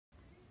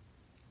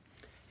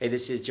Hey,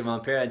 this is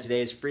Javon Pera, and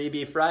today is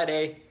Freebie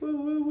Friday.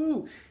 Woo, woo,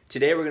 woo.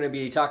 Today we're going to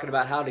be talking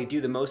about how to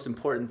do the most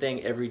important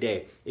thing every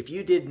day. If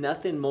you did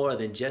nothing more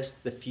than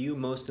just the few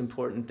most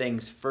important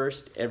things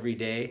first every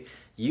day,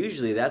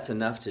 usually that's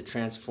enough to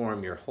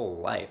transform your whole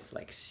life,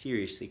 like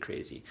seriously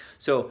crazy.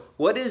 So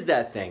what is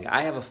that thing?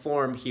 I have a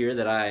form here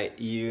that I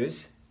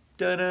use.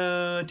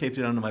 Ta-da! Taped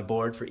it onto my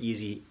board for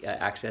easy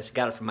access.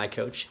 Got it from my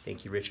coach.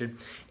 Thank you, Richard.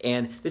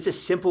 And this is a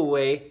simple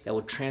way that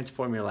will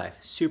transform your life.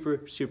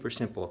 Super, super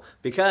simple.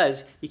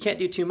 Because you can't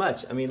do too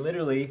much. I mean,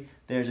 literally,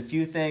 there's a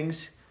few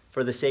things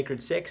for the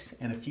Sacred Six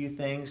and a few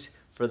things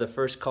for the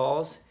first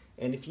calls.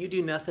 And if you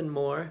do nothing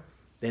more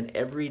than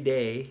every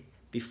day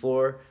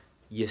before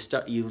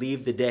you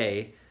leave the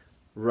day,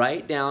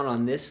 write down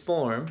on this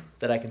form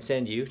that I can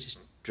send you. Just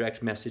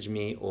direct message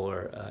me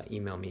or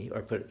email me,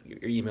 or put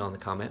your email in the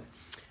comment.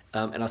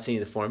 And I'll send you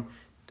the form.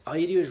 All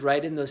you do is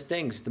write in those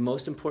things, the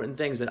most important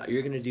things that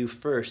you're going to do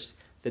first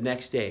the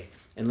next day.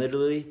 And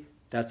literally,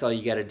 that's all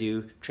you got to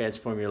do,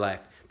 transform your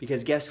life.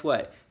 Because guess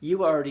what?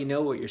 You already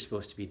know what you're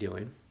supposed to be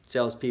doing.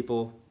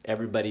 Salespeople,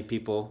 everybody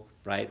people,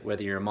 right?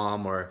 Whether you're a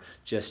mom or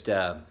just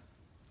out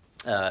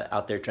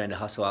there trying to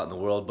hustle out in the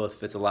world, both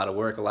if it's a lot of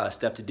work, a lot of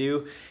stuff to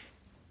do,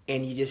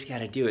 and you just got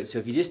to do it. So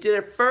if you just did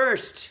it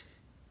first,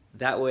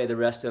 that way the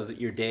rest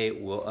of your day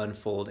will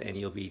unfold and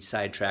you'll be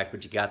sidetracked,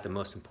 but you got the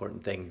most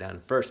important thing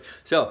done first.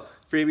 So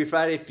Freebie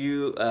Friday, if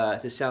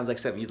this sounds like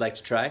something you'd like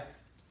to try,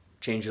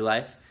 change your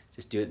life,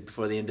 just do it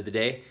before the end of the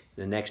day.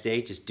 The next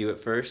day, just do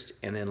it first,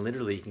 and then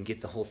literally you can get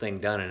the whole thing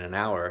done in an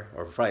hour,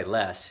 or probably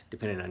less,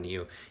 depending on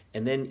you.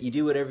 And then you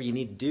do whatever you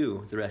need to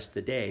do the rest of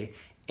the day,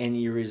 and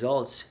your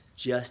results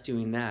just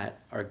doing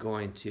that are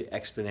going to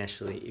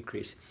exponentially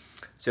increase.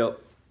 So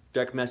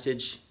direct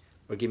message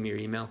or give me your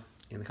email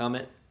in the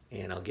comment,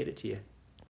 and I'll get it to you.